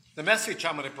The message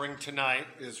I'm going to bring tonight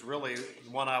is really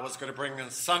one I was going to bring on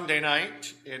Sunday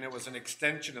night, and it was an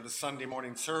extension of the Sunday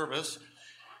morning service.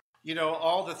 You know,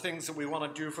 all the things that we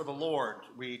want to do for the Lord.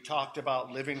 We talked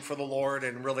about living for the Lord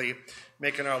and really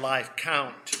making our life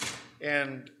count.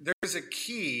 And there's a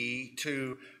key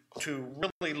to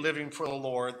really living for the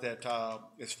Lord that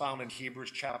is found in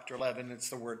Hebrews chapter 11. It's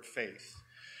the word faith.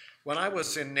 When I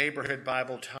was in neighborhood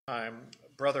Bible time,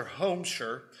 Brother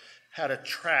Homsher had a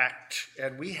tract,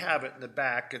 and we have it in the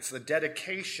back. It's the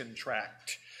dedication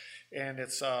tract, and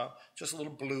it's just a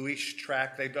little bluish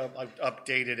tract. They've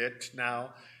updated it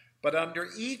now. But under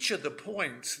each of the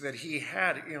points that he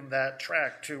had in that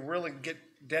tract to really get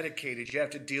dedicated, you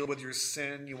have to deal with your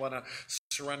sin. You want to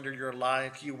surrender your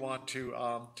life. You want to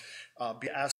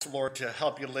ask the Lord to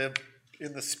help you live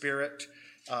in the Spirit.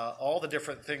 All the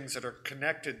different things that are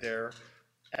connected there.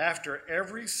 After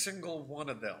every single one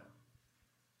of them,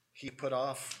 he put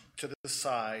off to the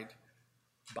side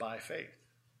by faith.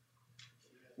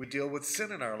 We deal with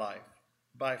sin in our life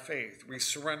by faith. We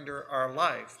surrender our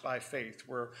life by faith.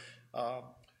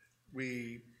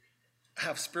 We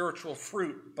have spiritual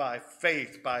fruit by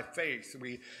faith.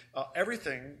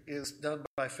 Everything is done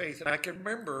by faith. And I can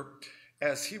remember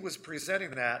as he was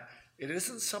presenting that, it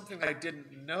isn't something I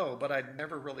didn't know, but I'd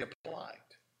never really applied.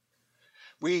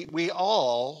 We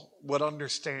all would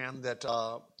understand that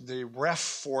the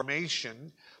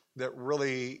Reformation that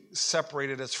really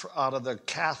separated us out of the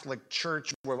Catholic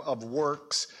Church of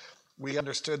works, we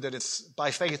understood that it's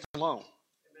by faith alone.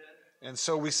 Amen. And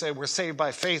so we say we're saved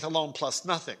by faith alone plus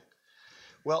nothing.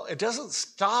 Well, it doesn't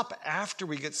stop after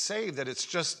we get saved that it's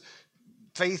just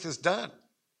faith is done.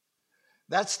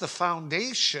 That's the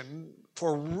foundation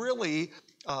for really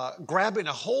grabbing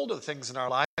a hold of things in our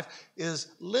life is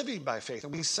living by faith.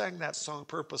 And we sang that song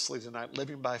purposely tonight,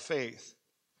 Living by Faith.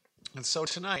 And so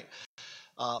tonight,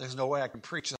 there's no way I can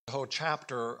preach the whole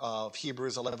chapter of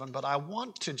Hebrews 11, but I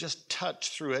want to just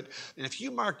touch through it. And if you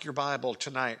mark your Bible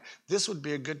tonight, this would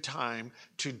be a good time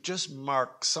to just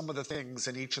mark some of the things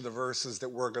in each of the verses that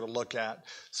we're going to look at.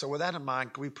 So with that in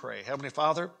mind, we pray. Heavenly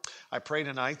Father, I pray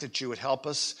tonight that you would help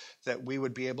us, that we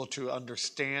would be able to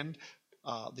understand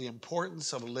the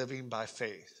importance of living by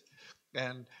faith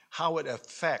and how it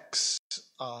affects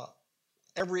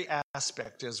every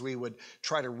aspect as we would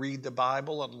try to read the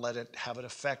Bible and let it have an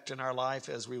effect in our life,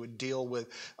 as we would deal with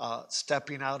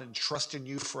stepping out and trusting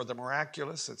you for the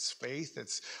miraculous. It's faith.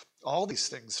 It's all these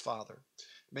things, Father.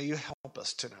 May you help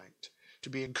us tonight to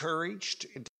be encouraged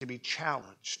and to be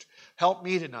challenged. Help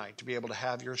me tonight to be able to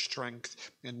have your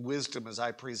strength and wisdom as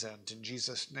I present. In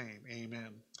Jesus' name, amen.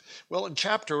 Well, in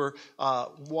chapter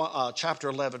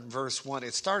 11, verse 1,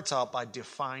 it starts out by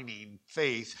defining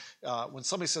faith. When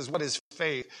somebody says, what is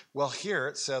faith? Well, here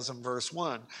it says in verse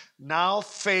 1, now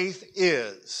faith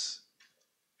is,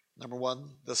 number one,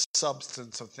 the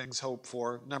substance of things hoped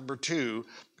for. Number two,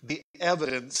 the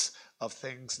evidence of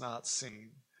things not seen.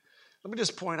 Let me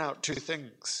just point out two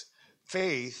things.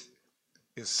 Faith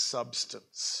is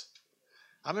substance.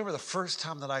 I remember the first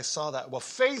time that I saw that. Well,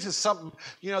 faith is something,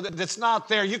 that's not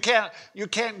there. You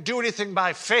can't do anything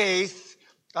by faith.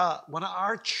 When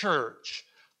our church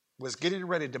was getting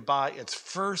ready to buy its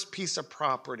first piece of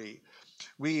property,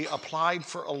 we applied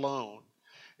for a loan.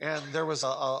 And there was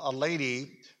a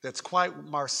lady that's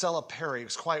Marcella Perry,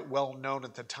 was quite well known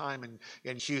at the time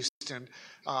in Houston.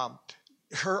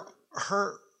 Her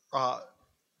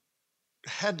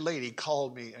head lady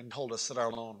called me and told us that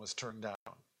our loan was turned down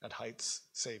at Heights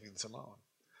Savings and Loan.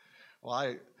 Well,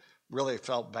 I really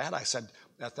felt bad. I said,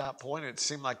 at that point, it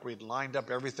seemed like we'd lined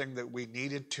up everything that we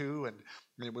needed to, and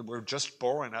we were just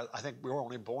borrowing. I think we were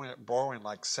only borrowing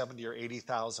like $70,000 or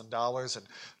 $80,000, and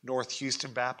North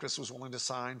Houston Baptist was willing to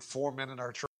sign. 4 men in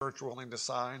our church were willing to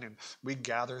sign, and we'd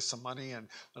gather some money and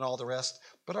all the rest.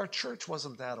 But our church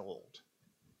wasn't that old.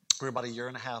 We were about a year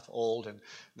and a half old, and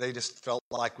they just felt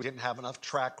like we didn't have enough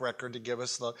track record to give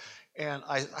us so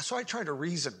I tried to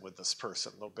reason with this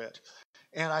person a little bit.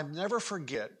 And I never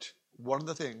forget one of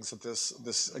the things that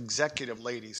this executive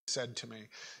lady said to me.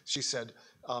 She said,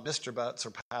 Mr. Butts,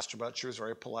 or Pastor Butts, she was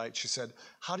very polite. She said,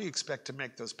 how do you expect to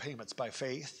make those payments? By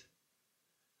faith?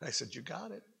 And I said, you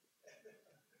got it.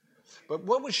 But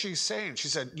what was she saying? She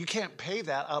said, you can't pay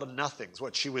that out of nothing, is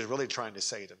what she was really trying to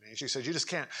say to me. She said, you just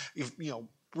can't,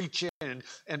 reach in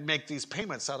and make these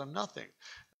payments out of nothing.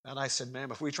 And I said,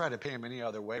 ma'am, if we try to pay them any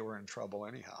other way, we're in trouble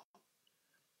anyhow.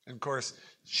 And of course,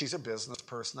 she's a business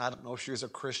person. I don't know if she was a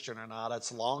Christian or not.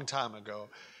 It's a long time ago.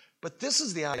 But this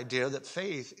is the idea that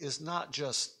faith is not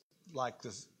just like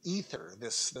this ether,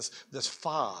 this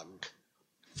fog.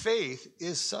 Faith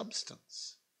is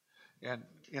substance. And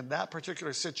in that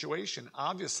particular situation,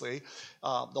 obviously,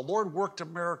 the Lord worked a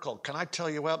miracle. Can I tell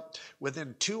you what?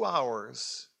 Within 2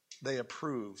 hours, they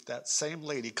approved. That same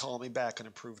lady called me back and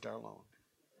approved our loan.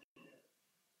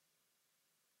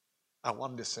 I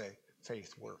wanted to say,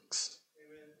 faith works.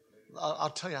 I'll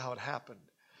tell you how it happened.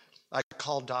 I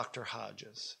called Dr.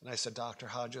 Hodges, and I said, Dr.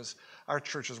 Hodges, our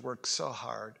church has worked so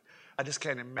hard. I just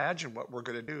can't imagine what we're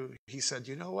going to do. He said,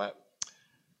 you know what?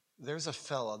 There's a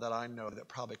fella that I know that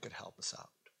probably could help us out.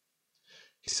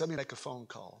 He said, me make a phone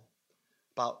call.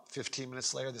 About 15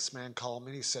 minutes later, this man called me,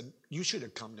 and he said, you should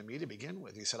have come to me to begin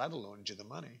with. He said, I'd have loaned you the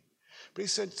money. But he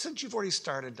said, since you've already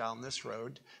started down this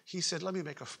road, he said, let me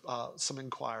make some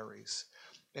inquiries.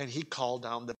 And he called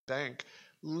down the bank.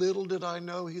 Little did I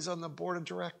know he's on the board of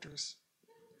directors.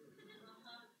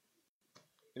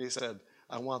 And he said,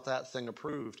 I want that thing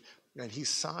approved. And he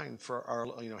signed for our,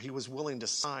 he was willing to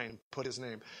sign, put his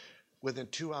name. Within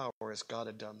 2 hours, God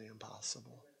had done the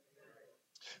impossible.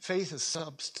 Faith is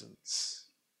substance.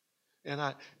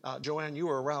 And Joanne, you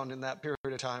were around in that period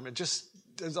of time. It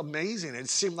was amazing. It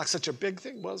seemed like such a big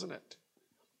thing, wasn't it?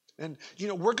 And,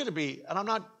 we're going to be, and I'm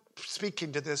not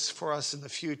speaking to this for us in the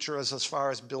future as far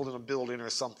as building a building or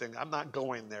something. I'm not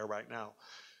going there right now.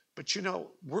 But,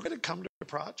 we're going to come to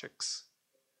projects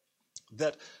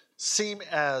that seem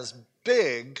as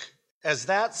big as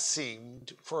that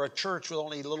seemed for a church with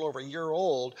only a little over a year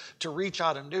old to reach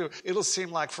out and do. It'll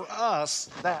seem like for us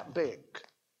that big.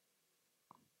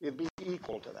 It'd be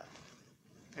equal to that.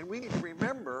 And we need to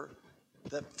remember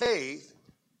that faith,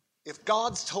 if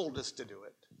God's told us to do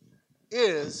it,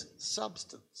 is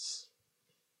substance.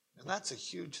 And that's a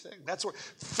huge thing. That's where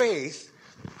faith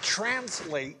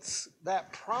translates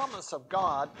that promise of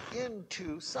God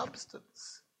into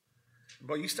substance.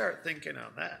 But you start thinking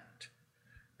on that,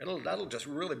 that'll just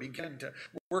really begin to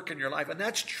work in your life. And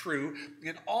that's true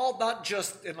in all, not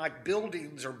just in like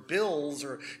buildings or bills,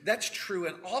 or that's true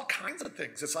in all kinds of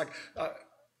things. It's like,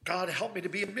 God help me to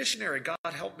be a missionary. God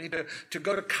help me to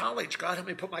go to college. God help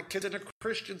me put my kids in a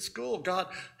Christian school. God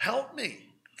help me.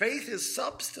 Faith is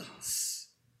substance.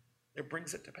 It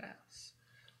brings it to pass.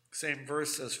 Same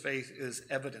verse says faith is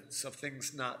evidence of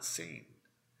things not seen.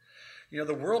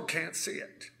 The world can't see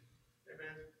it.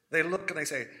 Amen. They look and they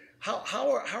say, how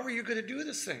are you going to do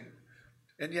this thing?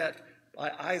 And yet,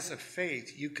 by eyes of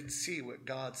faith, you can see what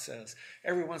God says.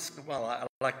 Every once in a while, I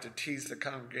like to tease the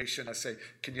congregation. I say,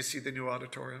 can you see the new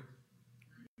auditorium?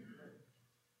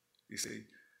 You see,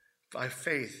 by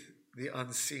faith, the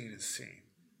unseen is seen.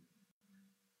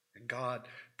 And God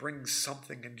brings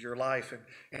something into your life,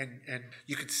 and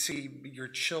you could see your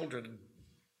children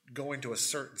go into a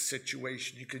certain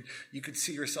situation. You could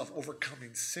see yourself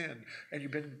overcoming sin, and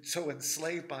you've been so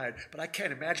enslaved by it. But I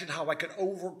can't imagine how I could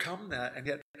overcome that, and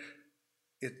yet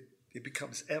it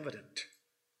becomes evident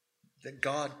that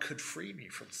God could free me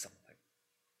from something.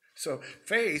 So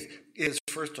faith is,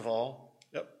 first of all,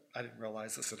 I didn't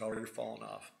realize this had already fallen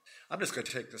off. I'm just going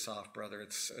to take this off, brother.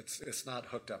 It's not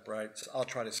hooked up right. So I'll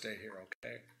try to stay here,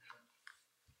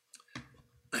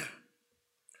 okay?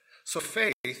 So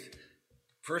faith,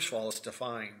 first of all, is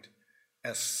defined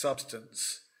as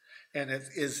substance, and it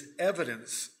is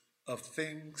evidence of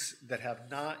things that have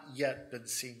not yet been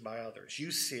seen by others.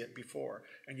 You see it before.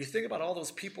 And you think about all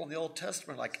those people in the Old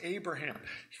Testament, like Abraham,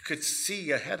 you could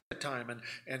see ahead of time,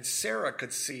 and Sarah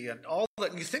could see, and all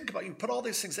that. You think about, you put all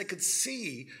these things, they could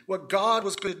see what God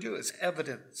was going to do as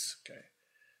evidence. Okay.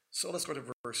 So let's go to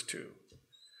verse 2.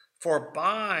 For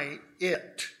by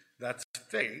it, that's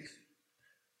faith,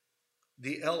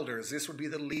 the elders, this would be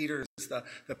the leaders,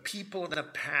 the people in the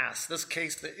past, this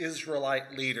case, the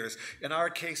Israelite leaders. In our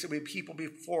case, it would be people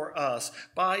before us.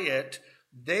 By it,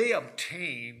 they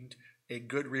obtained a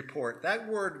good report. That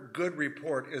word good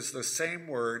report is the same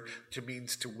word to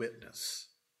means to witness.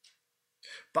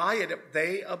 By it,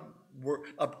 they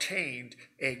obtained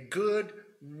a good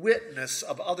witness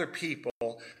of other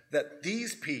people that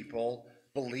these people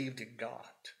believed in God.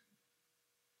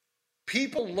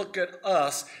 People look at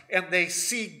us and they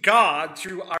see God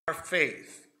through our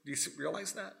faith. Do you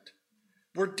realize that?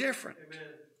 We're different. Amen.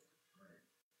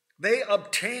 They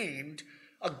obtained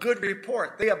a good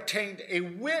report. They obtained a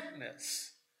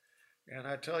witness. And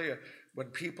I tell you, when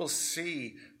people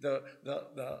see the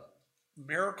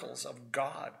miracles of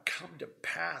God come to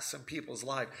pass in people's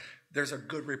life, there's a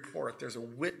good report. There's a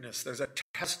witness. There's a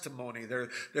testimony.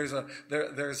 There's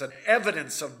an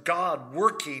evidence of God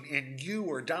working in you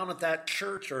or down at that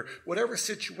church or whatever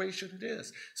situation it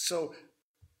is. So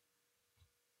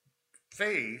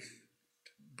faith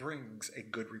brings a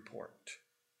good report.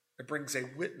 It brings a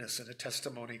witness and a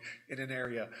testimony in an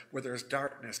area where there's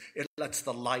darkness. It lets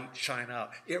the light shine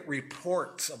out. It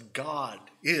reports of God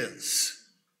is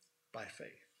by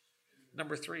faith.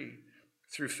 Number 3,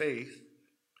 through faith,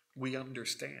 we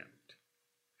understand.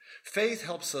 Faith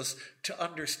helps us to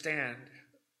understand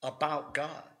about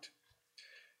God.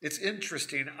 It's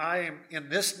interesting. I am in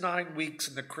this 9 weeks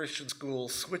in the Christian school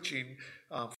switching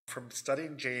from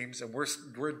studying James, and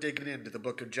we're digging into the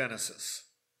book of Genesis.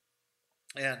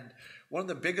 And one of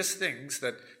the biggest things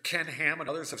that Ken Ham and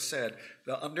others have said,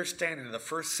 the understanding of the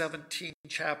first 17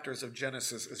 chapters of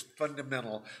Genesis is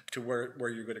fundamental to where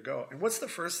you're going to go. And what's the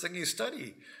first thing you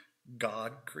study?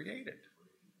 God created.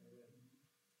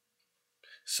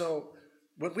 So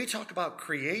when we talk about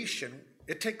creation,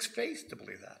 it takes faith to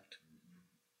believe that.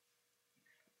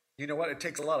 You know what? It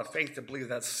takes a lot of faith to believe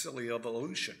that's silly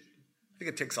evolution. I think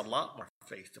it takes a lot more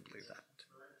faith to believe that.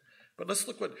 But let's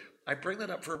look what, I bring that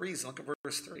up for a reason. Look at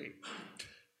verse 3.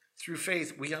 Through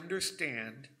faith, we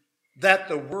understand that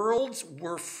the worlds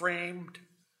were framed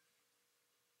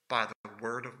by the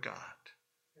word of God.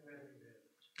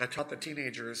 I taught the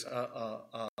teenagers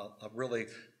a really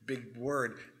big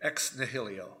word, ex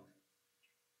nihilo.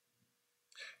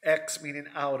 Ex meaning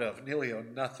out of, nihilo,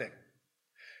 nothing.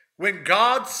 When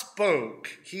God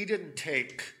spoke, he didn't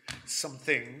take some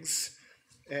things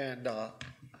and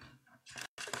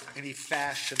he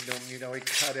fashioned them, he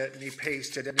cut it and he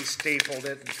pasted it and he stapled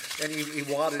it and he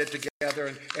wadded it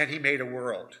together and he made a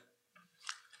world.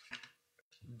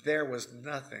 There was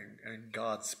nothing and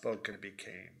God spoke and it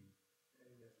became.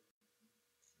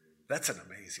 That's an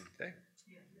amazing thing.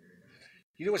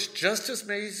 You know what's just as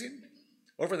amazing?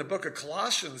 Over in the book of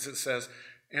Colossians it says,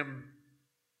 and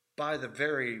by the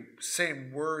very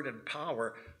same word and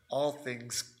power, all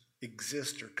things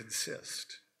exist or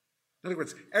consist. In other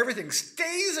words, everything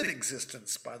stays in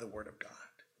existence by the word of God.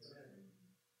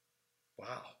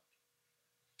 Wow.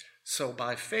 So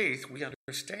by faith, we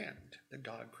understand that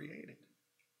God created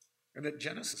and that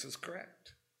Genesis is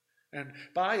correct. And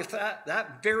by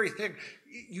that very thing,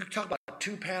 you talk about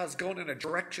 2 paths going in a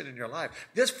direction in your life.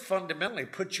 This fundamentally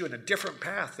puts you in a different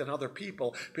path than other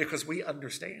people because we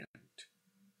understand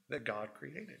that God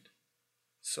created.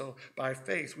 So by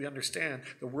faith, we understand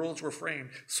the worlds were framed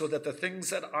so that the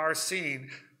things that are seen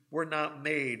were not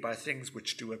made by things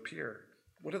which do appear.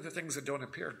 What are the things that don't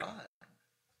appear? God.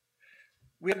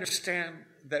 We understand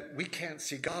that we can't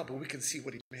see God, but we can see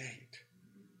what he made.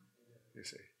 You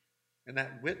see. And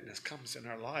that witness comes in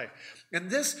our life. And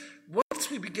this,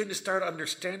 once we begin to start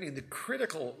understanding the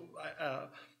critical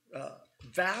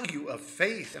value of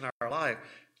faith in our life,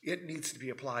 it needs to be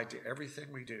applied to everything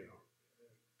we do.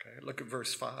 Okay, look at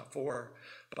verse 4.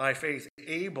 By faith,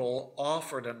 Abel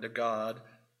offered unto God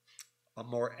a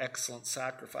more excellent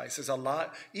sacrifice. There's a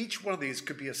lot. Each one of these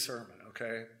could be a sermon,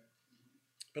 okay?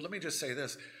 But let me just say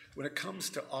this. When it comes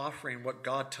to offering what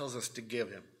God tells us to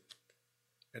give him,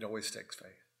 it always takes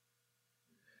faith.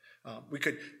 We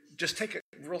could just take it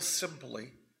real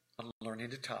simply on learning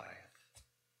to tithe.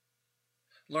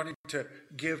 Learning to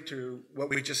give to what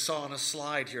we just saw on a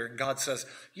slide here. And God says,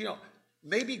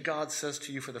 maybe God says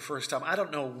to you for the first time, I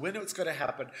don't know when it's going to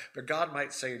happen, but God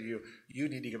might say to you, you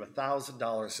need to give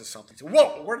 $1,000 to something. So,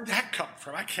 whoa, where did that come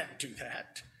from? I can't do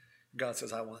that. God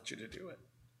says, I want you to do it.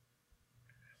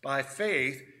 By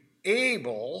faith,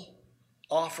 Abel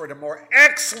offered a more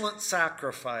excellent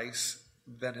sacrifice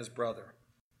than his brother.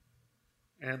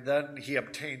 And then he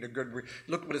obtained a good,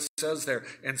 look what it says there.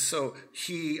 And so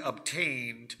he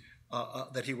obtained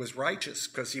that he was righteous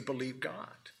because he believed God.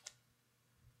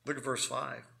 Look at verse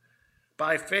 5.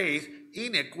 By faith,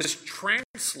 Enoch was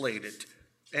translated.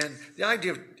 And the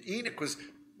idea of Enoch was,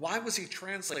 why was he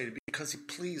translated? Because he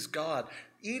pleased God.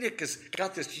 Enoch has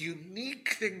got this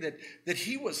unique thing that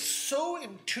he was so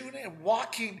in tune and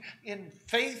walking in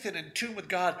faith and in tune with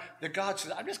God that God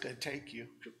said, I'm just going to take you.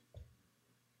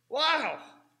 Wow.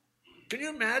 Can you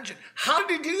imagine? How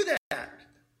did he do that?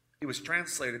 He was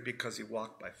translated because he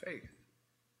walked by faith.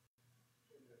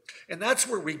 And that's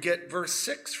where we get verse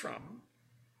 6 from.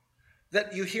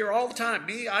 That you hear all the time.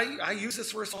 I use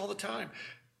this verse all the time.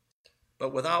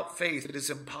 But without faith it is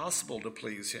impossible to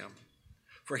please him.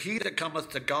 For he that cometh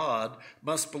to God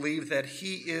must believe that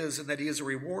he is, and that he is a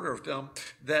rewarder of them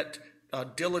that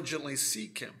diligently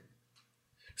seek him.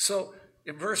 So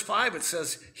in verse 5 it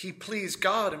says he pleased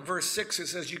God. In verse 6 it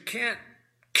says you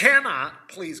cannot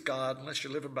please God unless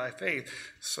you're living by faith.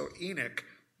 So Enoch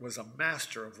was a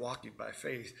master of walking by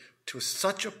faith to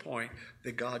such a point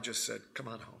that God just said, come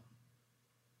on home.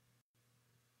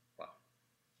 Wow.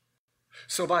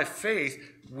 So by faith,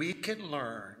 we can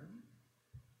learn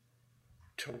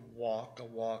to walk a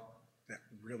walk that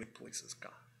really pleases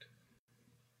God.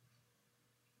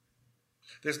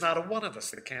 There's not a one of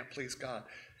us that can't please God.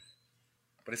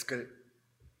 But it's going to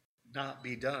not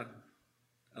be done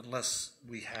unless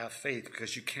we have faith,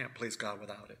 because you can't please God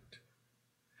without it.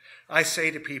 I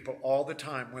say to people all the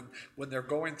time when they're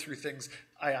going through things,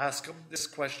 I ask them this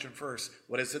question first.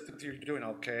 What is it that you're doing?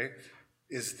 Okay.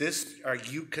 Are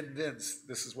you convinced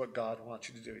this is what God wants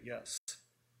you to do? Yes.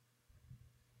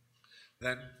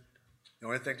 Then the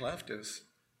only thing left is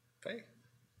faith.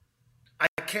 I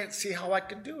can't see how I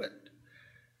can do it.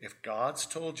 If God's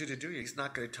told you to do it, he's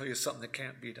not going to tell you something that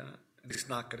can't be done. And he's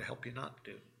not going to help you not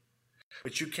do.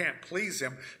 But you can't please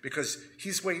him because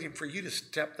he's waiting for you to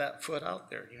step that foot out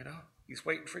there, you know. He's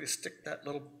waiting for you to stick that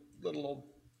little old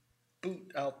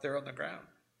boot out there on the ground.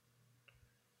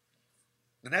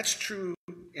 And that's true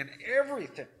in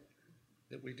everything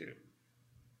that we do.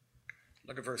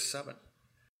 Look at verse 7.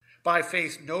 By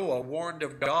faith, Noah, warned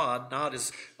of God, not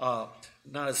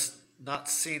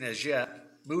seen as yet,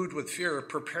 moved with fear,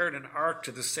 prepared an ark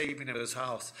to the saving of his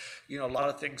house. You know, a lot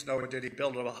of things Noah did. He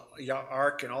built an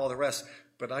ark and all the rest.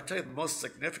 But I tell you, the most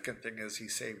significant thing is he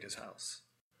saved his house.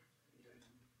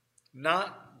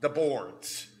 Not the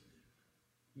boards.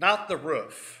 Not the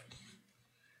roof.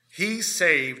 He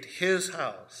saved his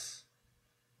house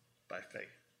by faith.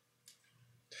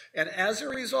 And as a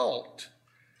result,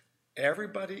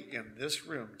 everybody in this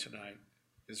room tonight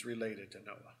is related to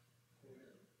Noah.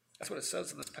 That's what it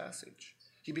says in this passage.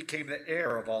 He became the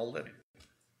heir of all living.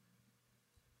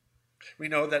 We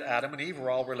know that Adam and Eve were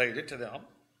all related to them,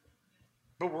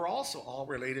 but we're also all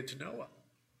related to Noah.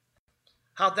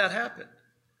 How'd that happen?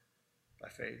 By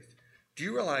faith. Do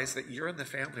you realize that you're in the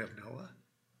family of Noah?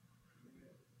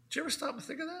 Did you ever stop and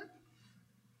think of that?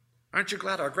 Aren't you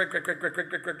glad our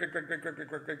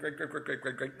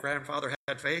great-great-great-great-great-great-great-great-great-great-great-great-grandfather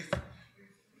had faith?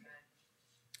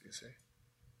 You see?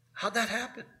 How'd that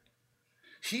happen?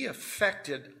 He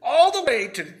affected all the way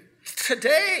to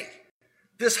today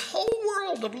this whole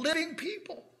world of living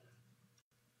people.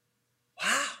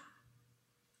 Wow.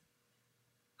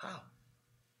 How?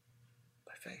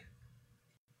 By faith.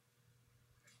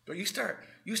 But you start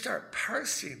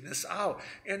parsing this out,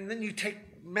 and then you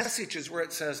take messages where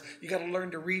it says you got to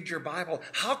learn to read your Bible.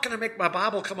 How can I make my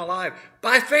Bible come alive?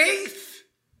 By faith.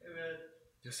 Amen.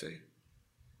 You see?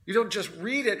 You don't just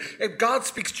read it and God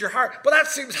speaks to your heart. But that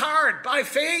seems hard. By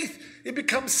faith, it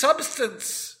becomes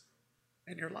substance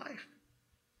in your life.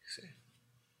 You see?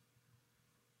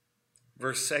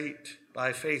 Verse 8,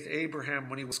 by faith, Abraham,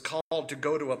 when he was called to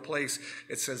go to a place,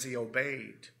 it says he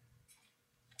obeyed.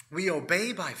 We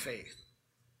obey by faith.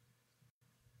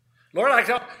 Lord,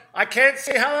 I can't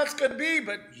see how that's going to be,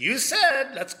 but you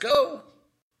said, let's go.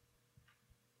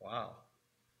 Wow.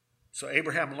 So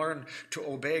Abraham learned to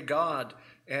obey God.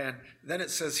 And then it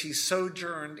says he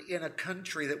sojourned in a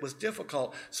country that was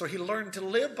difficult. So he learned to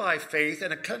live by faith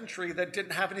in a country that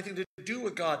didn't have anything to do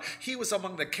with God. He was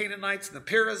among the Canaanites and the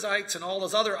Perizzites and all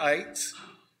those other ites.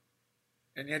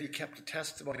 And yet he kept a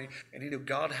testimony, and he knew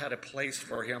God had a place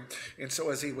for him. And so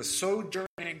as he was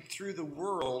sojourning through the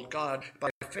world, God,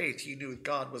 by faith, he knew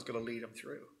God was going to lead him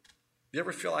through. You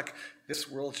ever feel like this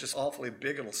world's just awfully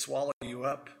big, it'll swallow you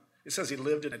up? It says he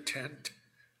lived in a tent.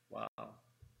 Wow.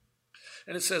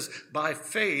 And it says, by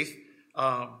faith,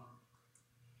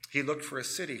 he looked for a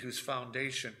city whose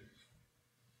foundation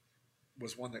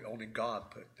was one that only God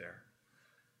put there.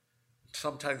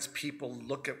 Sometimes people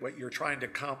look at what you're trying to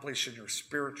accomplish in your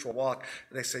spiritual walk,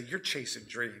 and they say, you're chasing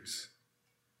dreams.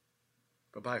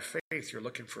 But by faith, you're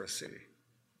looking for a city.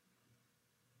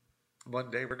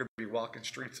 One day, we're going to be walking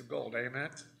streets of gold. Amen?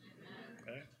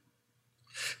 Okay.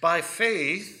 By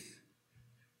faith,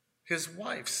 his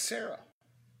wife, Sarah,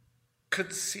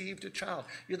 conceived a child.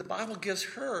 You know, the Bible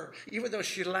gives her, even though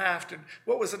she laughed, and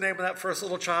what was the name of that first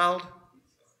little child?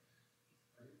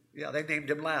 Yeah, they named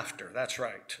him Laughter. That's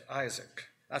right, Isaac.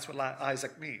 That's what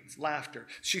Isaac means, laughter.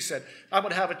 She said, I'm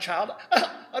going to have a child.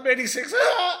 I'm 86.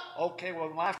 Okay, well,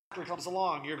 when laughter comes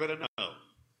along, you're going to know.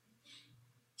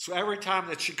 So every time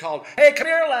that she called, hey, come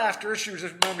here, Laughter, she was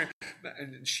just murmuring.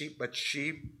 And she,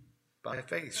 by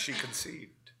faith, she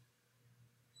conceived.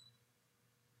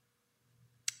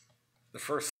 The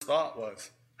first thought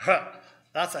was,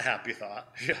 that's a happy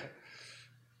thought. Yeah.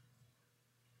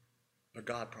 But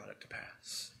God brought it to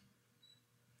pass.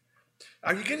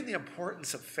 Are you getting the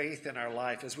importance of faith in our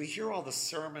life as we hear all the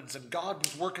sermons and God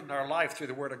was working in our life through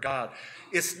the Word of God?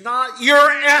 It's not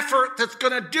your effort that's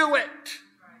going to do it.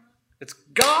 It's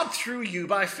God through you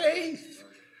by faith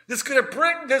that's going to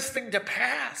bring this thing to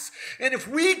pass. And if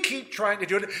we keep trying to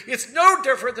do it, it's no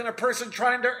different than a person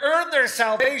trying to earn their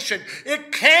salvation.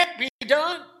 It can't be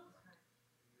done.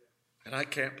 And I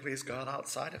can't please God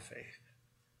outside of faith.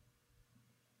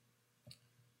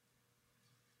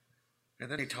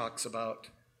 And then he talks about,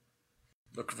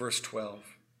 look, verse 12.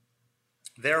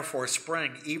 Therefore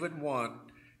sprang even one,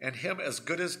 and him as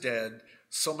good as dead,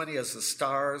 so many as the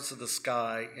stars of the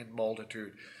sky in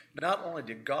multitude. Not only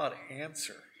did God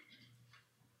answer,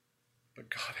 but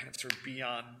God answered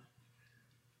beyond.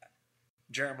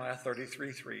 Jeremiah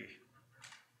 33:3.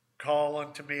 Call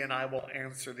unto me, and I will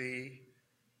answer thee,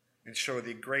 and show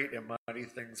thee great and mighty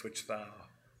things which thou,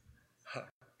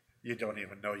 you don't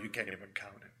even know, you can't even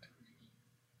count it.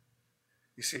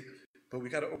 You see, but we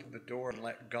got to open the door and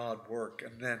let God work,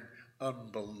 and then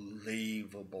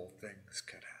unbelievable things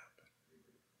can happen.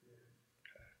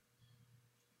 Okay.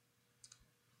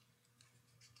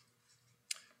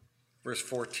 Verse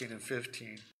 14 and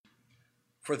 15.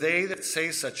 For they that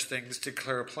say such things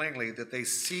declare plainly that they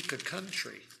seek a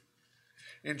country.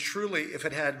 And truly, if they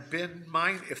had been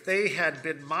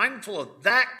mindful of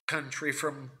that country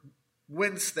from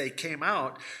whence they came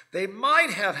out, they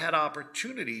might have had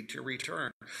opportunity to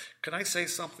return. Can I say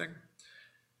something?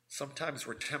 Sometimes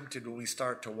we're tempted when we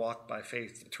start to walk by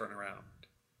faith to turn around.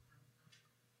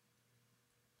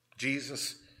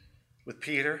 Jesus with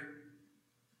Peter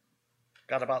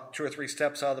got about 2 or 3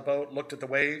 steps out of the boat, looked at the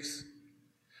waves.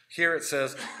 Here it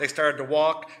says they started to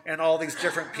walk, and all these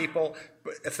different people,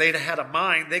 if they'd had a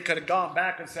mind, they could have gone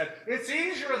back and said, it's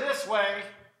easier this way.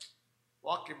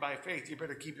 Walking by faith, you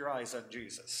better keep your eyes on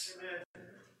Jesus. Amen.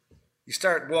 You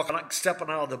start stepping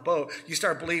out of the boat, you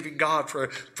start believing God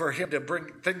for him to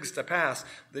bring things to pass,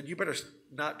 then you better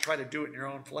not try to do it in your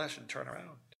own flesh and turn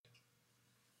around.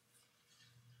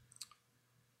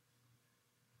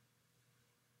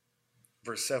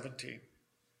 Verse 17.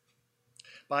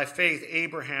 By faith,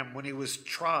 Abraham, when he was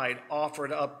tried,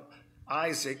 offered up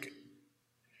Isaac,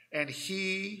 and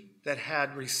he that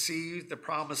had received the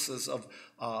promises of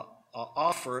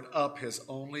offered up his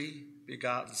only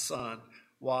begotten son.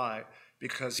 Why?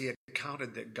 Because he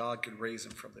accounted that God could raise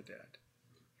him from the dead.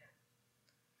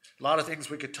 A lot of things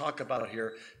we could talk about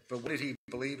here, but what did he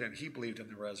believe in? He believed in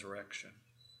the resurrection.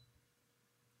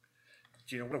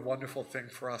 You know, what a wonderful thing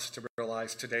for us to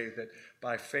realize today that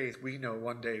by faith we know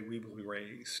one day we will be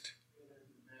raised.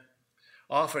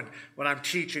 Often when I'm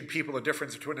teaching people the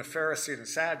difference between a Pharisee and a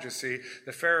Sadducee,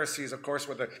 the Pharisees, of course,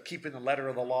 were keeping the letter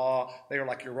of the law. They were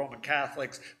like your Roman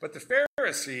Catholics. But the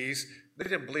Pharisees, they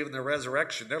didn't believe in the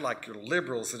resurrection. They're like your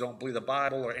liberals that don't believe the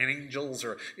Bible or angels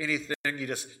or anything. You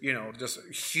just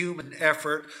human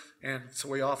effort. And so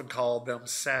we often called them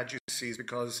Sadducees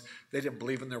because they didn't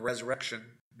believe in the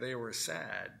resurrection. They were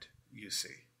sad, you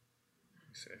see.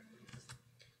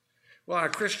 Well, in our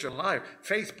Christian life,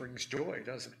 faith brings joy,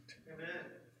 doesn't it? Amen.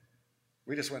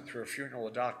 We just went through a funeral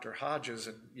of Dr. Hodges,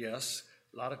 and yes,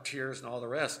 a lot of tears and all the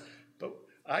rest. But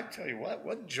I tell you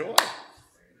what joy.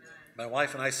 My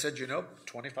wife and I said,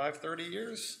 25, 30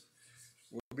 years,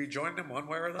 we'll be joining them one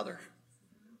way or another.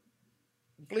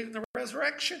 Believe in the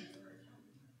resurrection.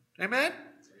 Amen?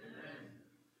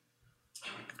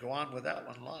 We could go on with that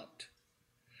one a lot.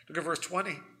 Look at verse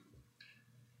 20.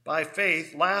 By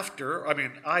faith,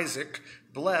 Isaac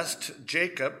blessed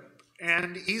Jacob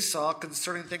and Esau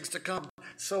concerning things to come.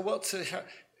 So what's it?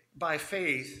 By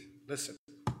faith, listen,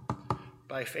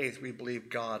 by faith we believe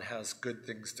God has good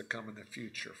things to come in the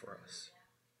future for us.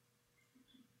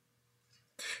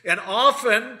 And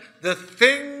often the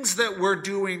things that we're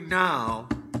doing now,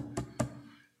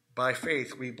 by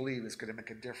faith we believe is going to make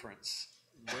a difference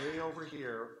way over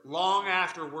here, long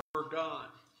after we're gone.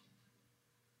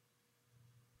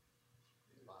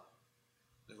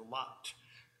 There's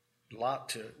a lot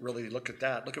to really look at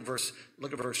that. Look at verse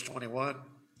 21.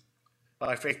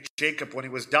 By faith, Jacob, when he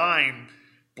was dying,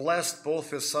 blessed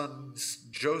both his sons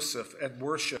Joseph and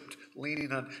worshipped,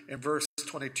 leaning on. In verse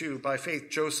 22, by faith,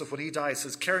 Joseph, when he died,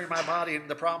 says, carry my body into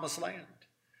the promised land.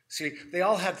 See, they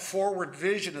all had forward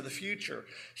vision of the future.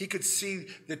 He could see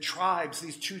the tribes,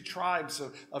 these 2 tribes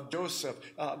of Joseph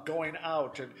going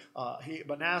out, and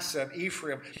Manasseh and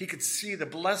Ephraim. He could see the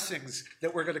blessings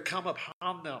that were going to come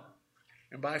upon them.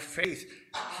 And by faith,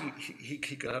 he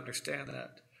could understand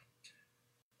that.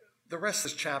 The rest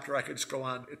of this chapter, I could just go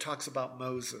on. It talks about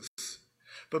Moses.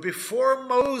 But before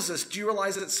Moses, do you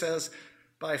realize it says,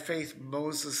 by faith,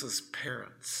 Moses'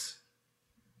 parents?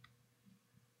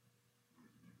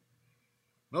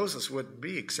 Moses wouldn't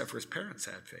be except for his parents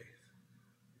had faith.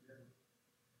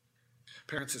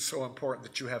 Parents, it's so important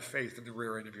that you have faith in the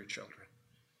rear end of your children.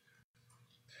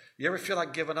 You ever feel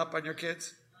like giving up on your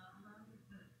kids?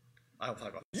 I don't talk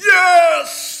about,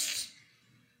 yes!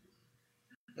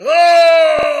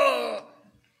 Oh!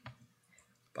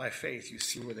 By faith, you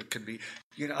see where they can be.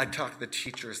 I talk to the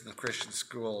teachers in the Christian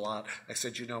school a lot. I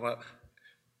said, you know what?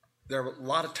 There are a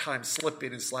lot of times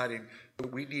slipping and sliding,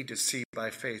 but we need to see by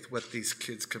faith what these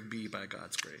kids can be by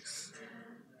God's grace.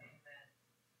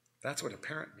 That's what a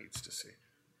parent needs to see.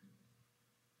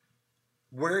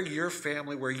 Where your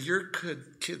family, where your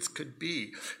kids could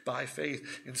be by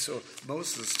faith. And so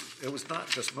Moses, it was not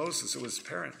just Moses, it was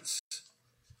parents.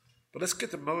 But let's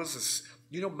get to Moses.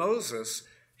 You know, Moses,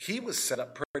 he was set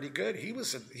up pretty good. He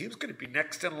was going to be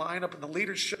next in line up in the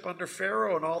leadership under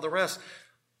Pharaoh and all the rest.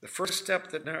 The first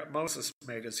step that Moses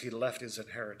made is he left his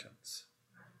inheritance.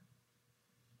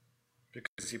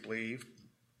 Because he believed,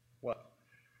 what?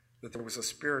 That there was a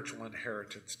spiritual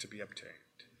inheritance to be obtained.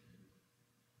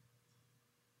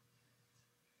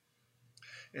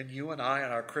 And you and I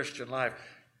in our Christian life,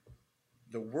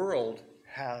 the world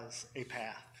has a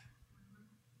path.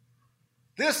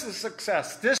 This is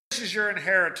success. This is your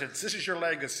inheritance. This is your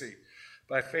legacy.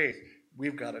 By faith,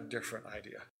 we've got a different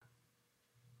idea.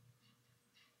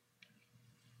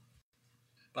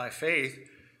 By faith,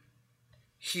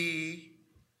 he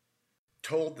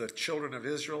told the children of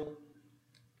Israel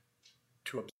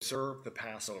to observe the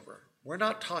Passover. We're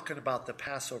not talking about the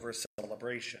Passover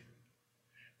celebration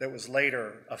that was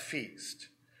later a feast.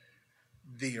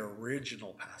 The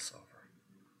original Passover.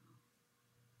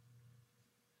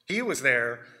 He was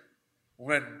there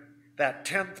when that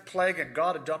 10th plague and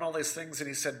God had done all these things, and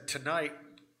he said, tonight,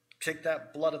 take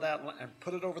that blood of that and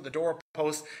put it over the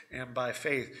doorpost, and by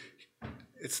faith,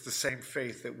 it's the same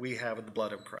faith that we have in the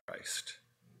blood of Christ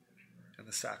and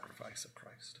the sacrifice of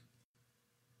Christ.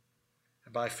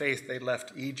 And by faith, they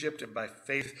left Egypt, and by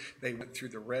faith, they went through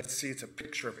the Red Sea. It's a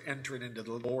picture of entering into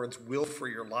the Lord's will for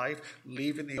your life,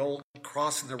 leaving the old,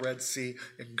 crossing the Red Sea,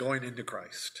 and going into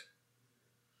Christ.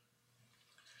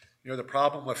 You know, the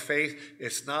problem with faith,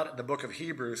 it's not in the book of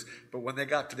Hebrews, but when they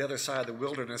got to the other side of the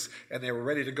wilderness and they were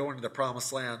ready to go into the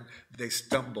promised land, they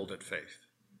stumbled at faith.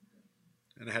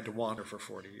 And they had to wander for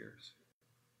 40 years.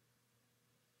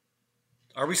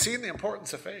 Are we seeing the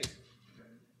importance of faith?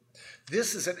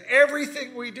 This is in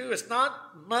everything we do. It's not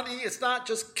money. It's not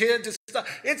just kids.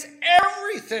 It's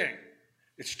everything.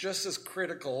 It's just as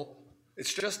critical.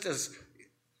 It's just as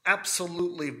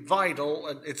absolutely vital.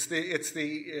 And it's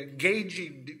the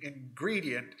engaging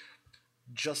ingredient,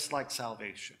 just like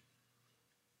salvation.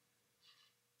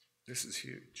 This is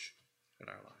huge in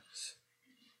our lives.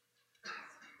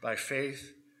 By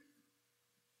faith,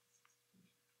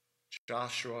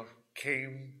 Joshua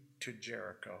came to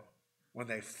Jericho when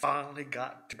they finally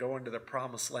got to go into the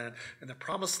promised land. And the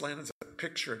promised land is a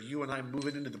picture of you and I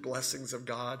moving into the blessings of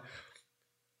God.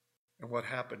 And what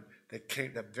happened?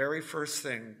 The very first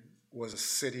thing was a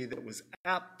city that was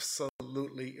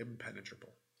absolutely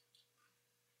impenetrable.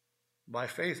 By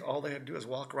faith, all they had to do is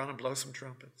walk around and blow some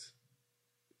trumpets.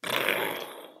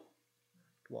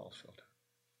 Walls fell down.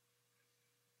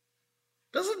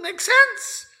 Doesn't make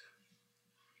sense.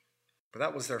 But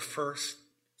that was their first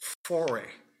foray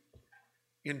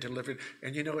into living.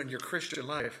 And you know, in your Christian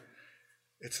life,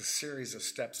 it's a series of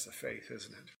steps of faith,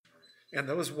 isn't it? And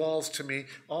those walls, to me,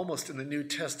 almost in the New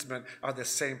Testament, are the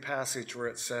same passage where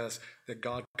it says that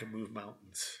God can move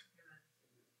mountains.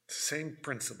 Same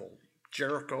principle.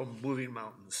 Jericho moving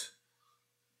mountains.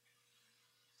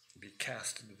 Be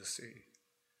cast into the sea.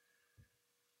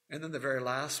 And then the very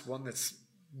last one that's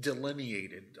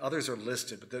delineated. Others are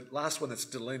listed, but the last one that's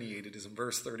delineated is in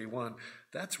verse 31.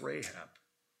 That's Rahab.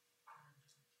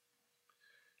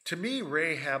 To me,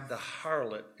 Rahab the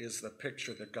harlot is the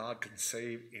picture that God can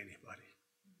save anybody.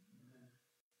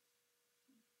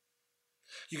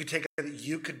 You can take it that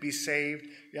you could be saved.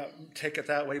 Yeah, take it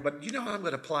that way. But you know how I'm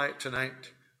going to apply it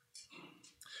tonight?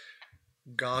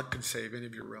 God can save any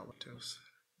of your relatives.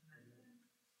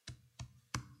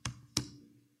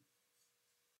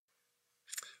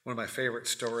 One of my favorite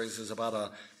stories is about an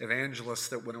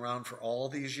evangelist that went around for all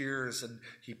these years, and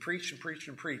he preached and preached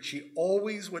and preached. He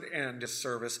always would end his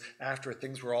service after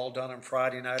things were all done on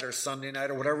Friday night or Sunday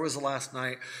night or whatever was the last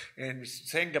night, and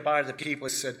saying goodbye to the people,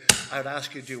 he said, I would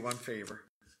ask you to do one favor.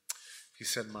 He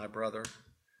said, my brother,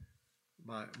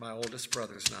 my oldest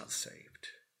brother is not saved.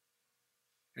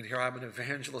 And here I'm an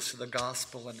evangelist of the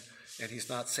gospel, and he's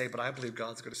not saved, but I believe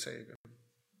God's going to save him.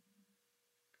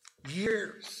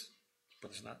 Years.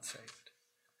 But is not saved.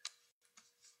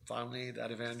 Finally,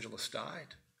 that evangelist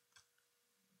died.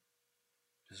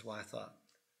 His wife thought,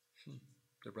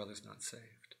 the brother's not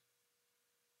saved.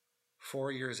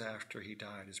 4 years after he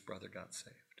died, his brother got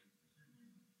saved.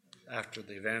 After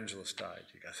the evangelist died,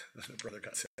 the brother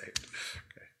got saved.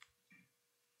 Okay.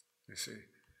 You see,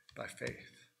 by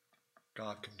faith,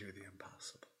 God can do the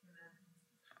impossible.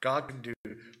 God can do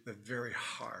the very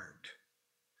hard.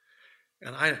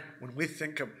 And when we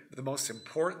think of the most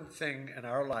important thing in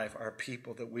our life are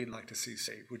people that we'd like to see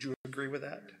saved. Would you agree with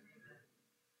that?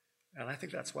 And I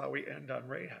think that's why we end on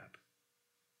Rahab.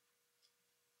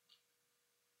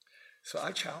 So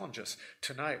I challenge us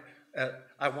tonight.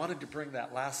 I wanted to bring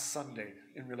that last Sunday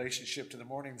in relationship to the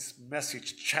morning's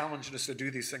message, challenging us to do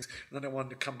these things. And then I wanted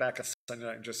to come back on Sunday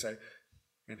night and just say,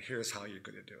 and here's how you're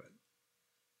going to do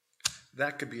it.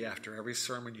 That could be after every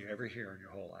sermon you ever hear in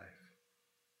your whole life.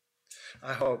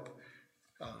 I hope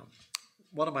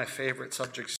one of my favorite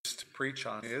subjects to preach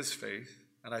on is faith.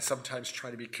 And I sometimes try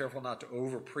to be careful not to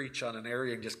over-preach on an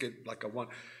area and just get like a one.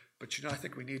 But I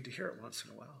think we need to hear it once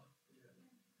in a while.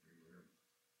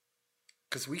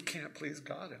 Because we can't please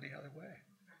God any other way.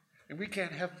 And we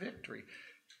can't have victory.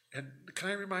 And can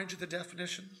I remind you the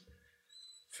definition?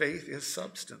 Faith is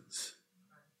substance.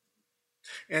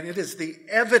 And it is the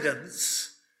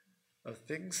evidence of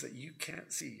things that you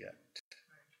can't see yet.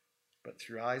 But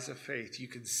through eyes of faith, you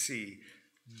can see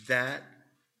that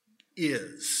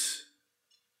is.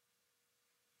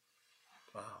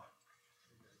 Wow.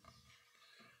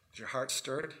 Is your heart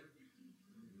stirred?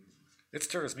 It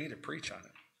stirs me to preach on it.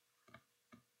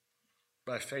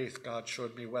 By faith, God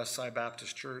showed me Westside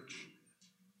Baptist Church.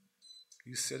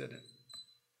 You sit in it.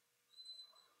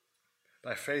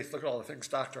 By faith, look at all the things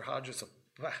Dr. Hodges,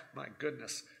 my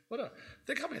goodness.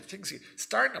 Think how many things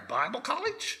starting a Bible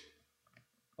college?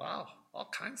 Wow, all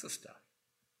kinds of stuff.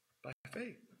 By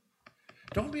faith.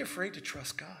 Don't be afraid to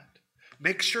trust God.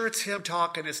 Make sure it's Him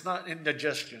talking. It's not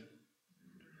indigestion.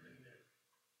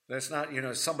 That's not,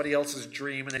 somebody else's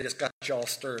dream and they just got you all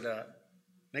stirred up.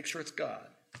 Make sure it's God.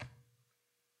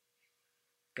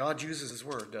 God uses His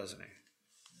word, doesn't He?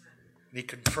 And He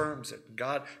confirms it.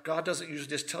 God doesn't usually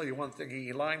just tell you one thing.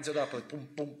 He lines it up with boom,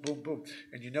 boom, boom, boom.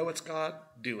 And you know it's God,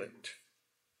 do it.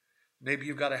 Maybe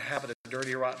you've got a habit, a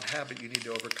dirty, rotten habit you need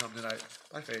to overcome tonight.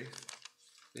 By faith,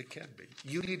 it can be.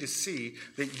 You need to see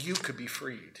that you could be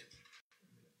freed.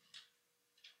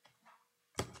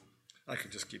 I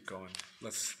could just keep going.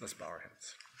 Let's bow our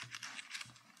heads.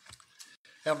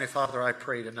 Heavenly Father, I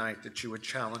pray tonight that you would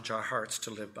challenge our hearts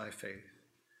to live by faith.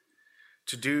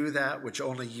 To do that which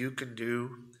only you can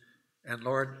do. And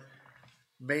Lord,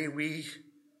 may we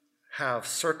have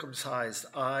circumcised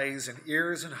eyes and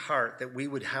ears and heart, that we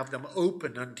would have them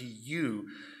open unto you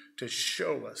to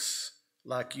show us,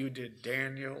 like you did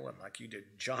Daniel and like you did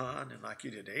John and like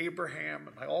you did Abraham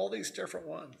and like all these different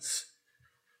ones.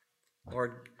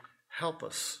 Lord, help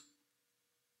us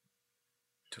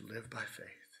to live by faith.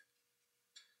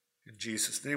 In Jesus' name.